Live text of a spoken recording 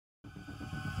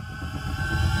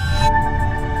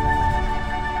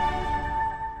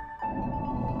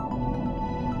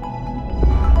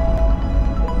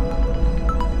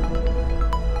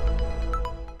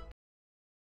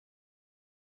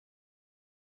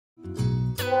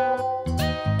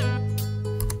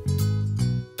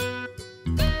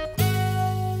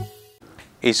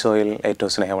ഈശോയിൽ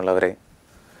ഏറ്റവും സ്നേഹമുള്ളവരെ,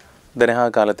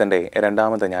 ദനഹാകാലത്തിൻ്റെ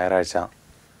രണ്ടാമത്തെ ഞായറാഴ്ച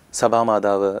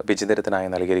സഭാമാതാവ് വിചിന്തനത്തിനായി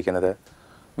നൽകിയിരിക്കുന്നത്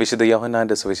വിശുദ്ധ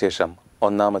യോഹന്നാൻ്റെ സുവിശേഷം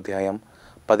 1-ാം അധ്യായം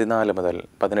 14 മുതൽ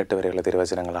 18 വരെയുള്ള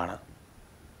തിരുവചനങ്ങളാണ്.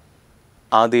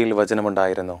 ആദിയിൽ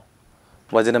വചനമുണ്ടായിരുന്നു,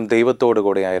 വചനം ദൈവത്തോടു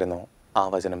കൂടെയായിരുന്നു, ആ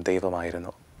വചനം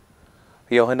ദൈവമായിരുന്നു.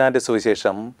 യോഹന്നാൻ്റെ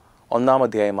സുവിശേഷം 1-ാം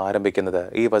അധ്യായം ആരംഭിക്കുന്നത്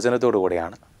ഈ വചനത്തോടു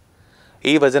കൂടെയാണ്.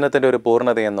 ഈ വചനത്തിൻ്റെ ഒരു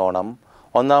പൂർണ്ണതയെന്നോണം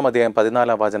 1-ാം അധ്യായം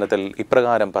 14-ാം വചനത്തിൽ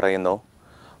ഇപ്രകാരം പറയുന്നു: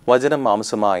 വചനം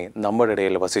മാംസമായി നമ്മുടെ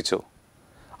ഇടയിൽ വസിച്ചു,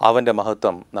 അവൻ്റെ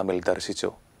മഹത്വം നമ്മിൽ ദർശിച്ചു.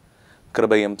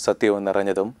 കൃപയും സത്യവും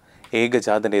നിറഞ്ഞതും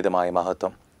ഏകജാതൻ്റേതുമായ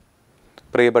മഹത്വം.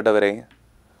 പ്രിയപ്പെട്ടവരെ,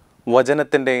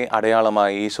 വചനത്തിൻ്റെ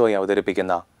അടയാളമായി ഈശോയെ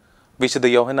അവതരിപ്പിക്കുന്ന വിശുദ്ധ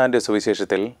യോഹന്നാൻ്റെ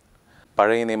സുവിശേഷത്തിൽ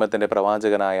പഴയ നിയമത്തിൻ്റെ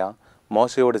പ്രവാചകനായ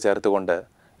മോശയോട് ചേർത്തുകൊണ്ട്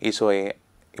ഈശോയെ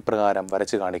ഇപ്രകാരം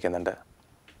വരച്ചു കാണിക്കുന്നുണ്ട്.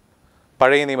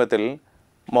 പഴയ നിയമത്തിൽ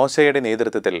മോശയുടെ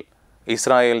നേതൃത്വത്തിൽ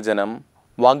ഇസ്രായേൽ ജനം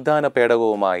വാഗ്ദാന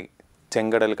പേടകവുമായി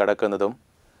ചെങ്കടൽ കടക്കുന്നതും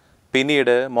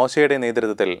പിന്നീട് മോശയുടെ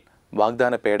നേതൃത്വത്തിൽ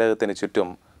വാഗ്ദാന പേടകത്തിന് ചുറ്റും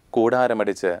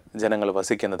കൂടാരമടിച്ച് ജനങ്ങൾ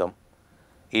വസിക്കുന്നതും,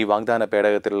 ഈ വാഗ്ദാന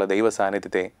പേടകത്തിലുള്ള ദൈവ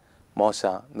സാന്നിധ്യത്തെ മോശ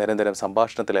നിരന്തരം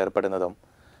സംഭാഷണത്തിൽ ഏർപ്പെടുന്നതും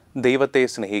ദൈവത്തെ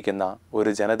സ്നേഹിക്കുന്ന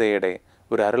ഒരു ജനതയുടെ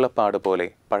ഒരു അരുളപ്പാട് പോലെ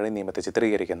പഴയ നിയമത്തെ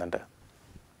ചിത്രീകരിക്കുന്നുണ്ട്.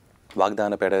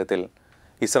 വാഗ്ദാന പേടകത്തിൽ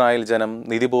ഇസ്രായേൽ ജനം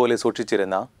നിധി പോലെ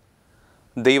സൂക്ഷിച്ചിരുന്ന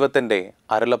ദൈവത്തിൻ്റെ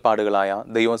അരുളപ്പാടുകളായ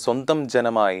ദൈവം സ്വന്തം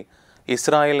ജനമായി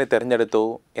ഇസ്രായേലിനെ തിരഞ്ഞെടുത്തു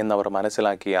എന്നവർ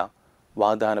മനസ്സിലാക്കിയ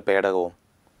വാഗ്ദാന പേടകവും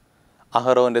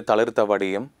അഹറോൻ്റെ തളിർത്ത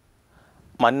വടിയും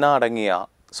മന്ന അടങ്ങിയ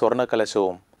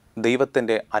സ്വർണ്ണക്കലശവും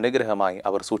ദൈവത്തിൻ്റെ അനുഗ്രഹമായി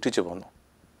അവർ സൂക്ഷിച്ചു പോന്നു.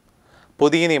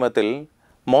 പുതിയ നിയമത്തിൽ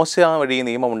മോശ വഴി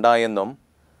നിയമമുണ്ടായെന്നും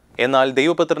എന്നാൽ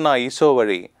ദൈവപുത്രനായ ഈശോ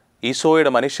വഴി,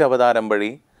 ഈശോയുടെ മനുഷ്യാവതാരം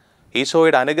വഴി,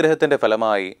 ഈശോയുടെ അനുഗ്രഹത്തിൻ്റെ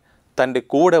ഫലമായി തൻ്റെ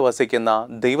കൂടെ വസിക്കുന്ന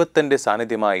ദൈവത്തിൻ്റെ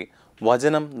സാന്നിധ്യമായി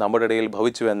വചനം നമ്മുടെ ഇടയിൽ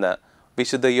ഭവിച്ചുവെന്ന്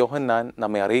വിശുദ്ധ യോഹന്നാൻ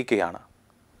നമ്മെ അറിയിക്കുകയാണ്.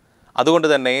 അതുകൊണ്ട്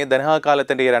തന്നെ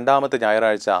ദനഹാകാലത്തിൻ്റെ ഈ രണ്ടാമത്തെ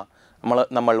ഞായറാഴ്ച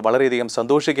നമ്മൾ വളരെയധികം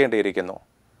സന്തോഷിക്കേണ്ടിയിരിക്കുന്നു.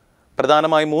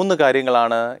 പ്രധാനമായി 3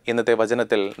 കാര്യങ്ങളാണ് ഇന്നത്തെ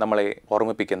വചനത്തിൽ നമ്മളെ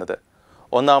ഓർമ്മിപ്പിക്കുന്നത്.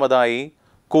 ഒന്നാമതായി,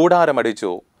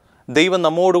 കൂടാരമടിച്ചു. ദൈവം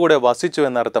നമ്മോടുകൂടെ വസിച്ചു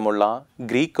എന്നർത്ഥമുള്ള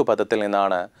ഗ്രീക്ക് പദത്തിൽ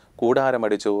നിന്നാണ്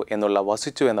കൂടാരമടിച്ചു എന്നുള്ള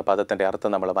വസിച്ചു എന്ന പദത്തിൻ്റെ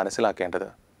അർത്ഥം നമ്മൾ മനസ്സിലാക്കേണ്ടത്.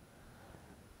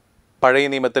 പഴയ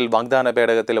നിയമത്തിൽ വാഗ്ദാന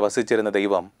പേടകത്തിൽ വസിച്ചിരുന്ന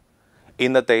ദൈവം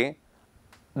ഇന്നത്തെ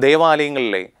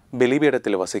ദേവാലയങ്ങളിലെ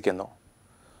ബലിപീഠത്തിൽ വസിക്കുന്നു.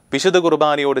 വിശുദ്ധ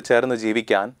കുർബാനയോട് ചേർന്ന്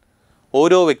ജീവിക്കാൻ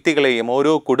ഓരോ വ്യക്തികളെയും,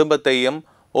 ഓരോ കുടുംബത്തെയും,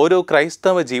 ഓരോ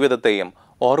ക്രൈസ്തവ ജീവിതത്തെയും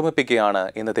ഓർമ്മിപ്പിക്കുകയാണ്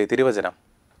ഇന്നത്തെ തിരുവചനം.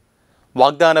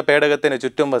 വാഗ്ദാന പേടകത്തിന്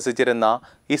ചുറ്റും വസിച്ചിരുന്ന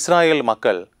ഇസ്രായേൽ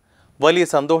മക്കൾ വലിയ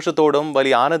സന്തോഷത്തോടും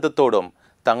വലിയ ആനന്ദത്തോടും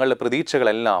തങ്ങളുടെ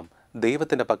പ്രതീക്ഷകളെല്ലാം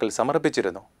ദൈവത്തിൻ്റെ പക്കൽ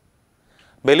സമർപ്പിച്ചിരുന്നു.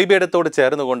 ബലിപീഠത്തോട്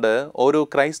ചേർന്നുകൊണ്ട് ഓരോ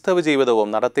ക്രൈസ്തവ ജീവിതവും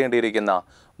നടത്തേണ്ടിയിരിക്കുന്ന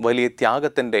വലിയ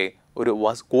ത്യാഗത്തിൻ്റെ ഒരു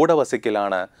കൂടെ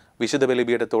വസിക്കലാണ് വിശുദ്ധ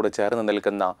ബലിപീഠത്തോട് ചേർന്ന്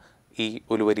നിൽക്കുന്ന ഈ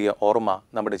ഒരു വലിയ ഓർമ്മ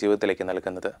നമ്മുടെ ജീവിതത്തിലേക്ക്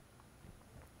നൽകുന്നത്.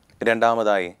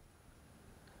 രണ്ടാമതായി,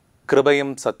 കൃപയും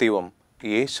സത്യവും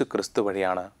യേശു ക്രിസ്തു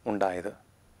വഴിയാണ് ഉണ്ടായത്.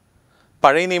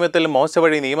 പഴയ നിയമത്തിൽ മോശ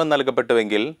വഴി നിയമം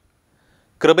നൽകപ്പെട്ടുവെങ്കിൽ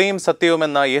കൃപയും സത്യവും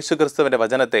എന്ന യേശു ക്രിസ്തുവിൻ്റെ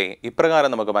വചനത്തെ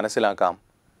ഇപ്രകാരം നമുക്ക് മനസ്സിലാക്കാം: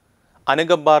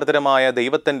 അനുകമ്പാർദ്രമായ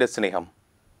ദൈവത്തിൻ്റെ സ്നേഹം,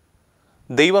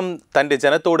 ദൈവം തൻ്റെ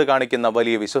ജനത്തോട് കാണിക്കുന്ന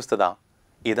വലിയ വിശ്വസ്തത,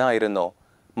 ഇതായിരുന്നു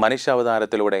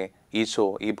മനുഷ്യാവതാരത്തിലൂടെ ഈശോ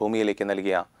ഈ ഭൂമിയിലേക്ക്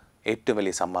നൽകിയ ഏറ്റവും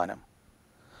വലിയ സമ്മാനം.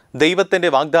 ദൈവത്തിൻ്റെ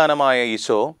വാഗ്ദാനമായ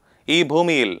ഈശോ ഈ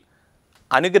ഭൂമിയിൽ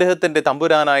അനുഗ്രഹത്തിൻ്റെ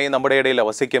തമ്പുരാനായി നമ്മുടെ ഇടയിൽ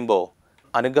വസിക്കുമ്പോൾ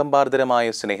അനുകമ്പാർദ്രമായ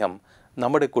സ്നേഹം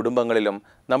നമ്മുടെ കുടുംബങ്ങളിലും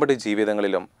നമ്മുടെ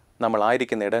ജീവിതങ്ങളിലും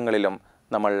നമ്മളായിരിക്കുന്ന ഇടങ്ങളിലും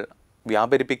നമ്മൾ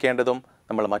വ്യാപരിപ്പിക്കേണ്ടതും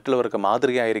നമ്മൾ മറ്റുള്ളവർക്ക്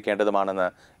മാതൃകയായിരിക്കേണ്ടതുമാണെന്ന്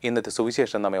ഇന്നത്തെ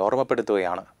സുവിശേഷം നമ്മെ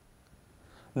ഓർമ്മപ്പെടുത്തുകയാണ്.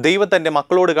 ദൈവം തൻ്റെ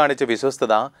മക്കളോട് കാണിച്ച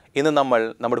വിശ്വസ്തത ഇന്ന് നമ്മൾ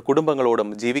നമ്മുടെ കുടുംബങ്ങളോടും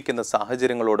ജീവിക്കുന്ന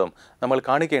സാഹചര്യങ്ങളോടും നമ്മൾ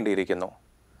കാണിക്കേണ്ടിയിരിക്കുന്നു.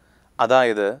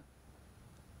 അതായത്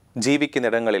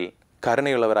ജീവിക്കുന്നിടങ്ങളിൽ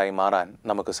കരുണയുള്ളവരായി മാറാൻ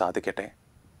നമുക്ക് സാധിക്കട്ടെ.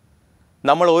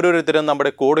 നമ്മൾ ഓരോരുത്തരും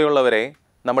നമ്മുടെ കൂടെയുള്ളവരെ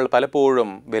നമ്മൾ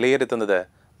പലപ്പോഴും വിലയിരുത്തുന്നത്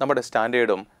നമ്മുടെ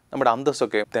സ്റ്റാൻഡേർഡും നമ്മുടെ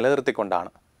അന്തസ്സൊക്കെ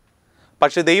നിലനിർത്തിക്കൊണ്ടാണ്.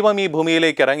 പക്ഷെ ദൈവം ഈ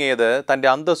ഭൂമിയിലേക്ക് ഇറങ്ങിയത് തൻ്റെ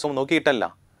അന്തസ്സും നോക്കിയിട്ടല്ല,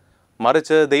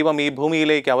 മറിച്ച് ദൈവം ഈ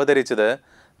ഭൂമിയിലേക്ക് അവതരിച്ചത്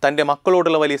തൻ്റെ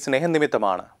മക്കളോടുള്ള വലിയ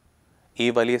സ്നേഹനിമിത്തമാണ്. ഈ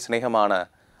വലിയ സ്നേഹമാണ്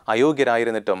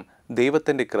അയോഗ്യരായിരുന്നിട്ടും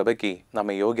ദൈവത്തിൻ്റെ കൃപയ്ക്ക്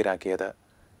നമ്മെ യോഗ്യരാക്കിയത്.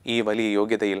 ഈ വലിയ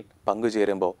യോഗ്യതയിൽ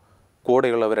പങ്കുചേരുമ്പോൾ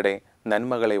കൂടെയുള്ളവരുടെ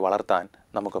നന്മകളെ വളർത്താൻ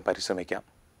നമുക്ക് പരിശ്രമിക്കാം.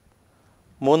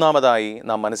 മൂന്നാമതായി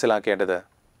നാം മനസ്സിലാക്കേണ്ടത്,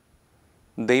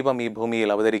 ദൈവം ഈ ഭൂമിയിൽ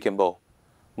അവതരിക്കുമ്പോൾ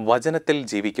വചനത്തിൽ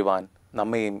ജീവിക്കുവാൻ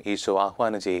നമ്മയും ഈശോ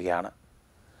ആഹ്വാനം ചെയ്യുകയാണ്.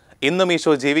 ഇന്നും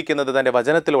ഈശോ ജീവിക്കുന്നത് തൻ്റെ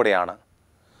വചനത്തിലൂടെയാണ്.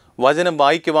 വചനം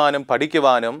വായിക്കുവാനും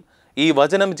പഠിക്കുവാനും ഈ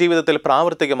വചനം ജീവിതത്തിൽ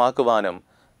പ്രാവർത്തികമാക്കുവാനും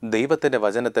ദൈവത്തിൻ്റെ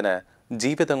വചനത്തിന്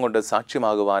ജീവിതം കൊണ്ട്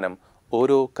സാക്ഷ്യമാകുവാനും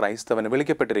ഓരോ ക്രൈസ്തവനും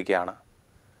വിളിക്കപ്പെട്ടിരിക്കുകയാണ്.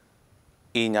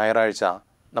 ഈ ഞായറാഴ്ച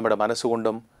നമ്മുടെ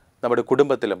മനസ്സുകൊണ്ടും നമ്മുടെ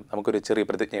കുടുംബത്തിലും നമുക്കൊരു ചെറിയ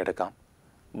പ്രതിജ്ഞ എടുക്കാം.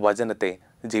 വചനത്തെ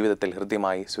ജീവിതത്തിൽ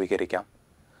ഹൃദ്യമായി സ്വീകരിക്കാം.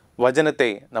 വചനത്തെ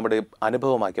നമ്മുടെ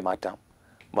അനുഭവമാക്കി മാറ്റാം.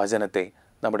 വചനത്തെ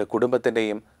നമ്മുടെ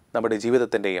കുടുംബത്തിൻ്റെയും നമ്മുടെ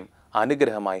ജീവിതത്തിൻ്റെയും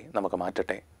അനുഗ്രഹമായി നമുക്ക്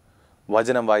മാറ്റട്ടെ.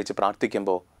 വചനം വായിച്ച്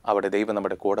പ്രാർത്ഥിക്കുമ്പോൾ അവിടെ ദൈവം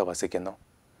നമ്മുടെ കൂടെ വസിക്കുന്നു.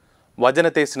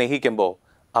 വചനത്തെ സ്നേഹിക്കുമ്പോൾ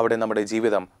അവിടെ നമ്മുടെ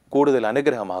ജീവിതം കൂടുതൽ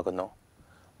അനുഗ്രഹമാകുന്നു.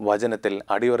 വചനത്തിൽ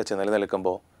അടിയുറച്ച്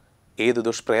നിലനിൽക്കുമ്പോൾ ഏത്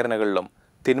ദുഷ്പ്രേരണകളിലും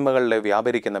തിന്മകളിലെ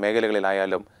വ്യാപരിക്കുന്ന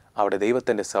മേഖലകളിലായാലും അവിടെ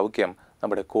ദൈവത്തിൻ്റെ സൗഖ്യം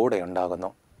നമ്മുടെ കൂടെ ഉണ്ടാകുന്നു.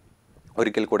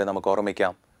 ഒരിക്കൽ കൂടെ നമുക്ക്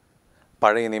ഓർമ്മിക്കാം,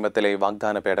 പഴയ നിയമത്തിലെ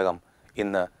വാഗ്ദാന പേടകം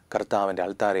ഇന്ന് കർത്താവിൻ്റെ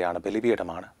അൾത്താരയാണ്,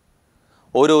 ബലിപീഠമാണ്.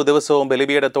 ഓരോ ദിവസവും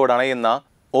ബലിപീഠത്തോട് അണയുന്ന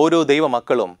ഓരോ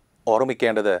ദൈവമക്കളും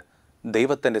ഓർമ്മിക്കേണ്ടത്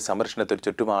ദൈവത്തിൻ്റെ സംരക്ഷണത്തിന്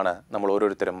ചുറ്റുമാണ് നമ്മൾ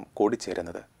ഓരോരുത്തരും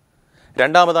കൂടിച്ചേരുന്നത്.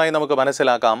 രണ്ടാമതായി നമുക്ക്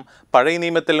മനസ്സിലാക്കാം, പഴയ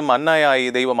നിയമത്തിൽ മന്നായായി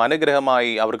ദൈവം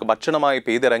അനുഗ്രഹമായി അവർക്ക് ഭക്ഷണമായി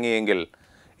പെയ്തിറങ്ങിയെങ്കിൽ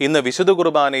ഇന്ന് വിശുദ്ധ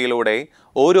കുർബാനയിലൂടെ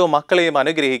ഓരോ മക്കളെയും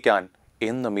അനുഗ്രഹിക്കാൻ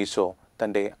എന്നും ഈശോ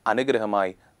തൻ്റെ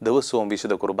അനുഗ്രഹമായി ദിവസവും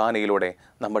വിശുദ്ധ കുർബാനയിലൂടെ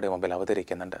നമ്മുടെ മുമ്പിൽ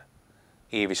അവതരിക്കുന്നുണ്ട്.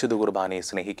 ഈ വിശുദ്ധ കുർബാനയെ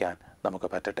സ്നേഹിക്കാൻ നമുക്ക്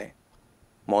പറ്റട്ടെ.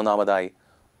 മൂന്നാമതായി,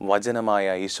 വചനമായ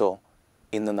ഈശോ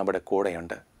ഇന്ന് നമ്മുടെ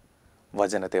കൂടെയുണ്ട്.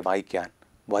 വചനത്തെ വായിക്കാൻ,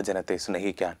 വചനത്തെ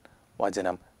സ്നേഹിക്കാൻ,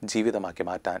 വചനം ജീവിതമാക്കി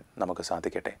മാറ്റാൻ നമുക്ക്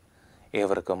സാധിക്കട്ടെ.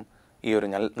 ഏവർക്കും ഈ ഒരു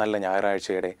നല്ല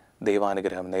ഞായറാഴ്ചയുടെ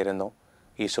ദൈവാനുഗ്രഹം നേരുന്നു.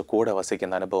 ഈശോ കൂടെ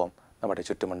വസിക്കുന്ന അനുഭവം നമ്മുടെ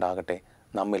ചുറ്റുമുണ്ടാകട്ടെ,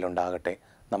 നമ്മിലുണ്ടാകട്ടെ,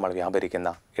 നമ്മൾ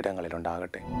വ്യാപരിക്കുന്ന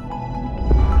ഇടങ്ങളിലുണ്ടാകട്ടെ.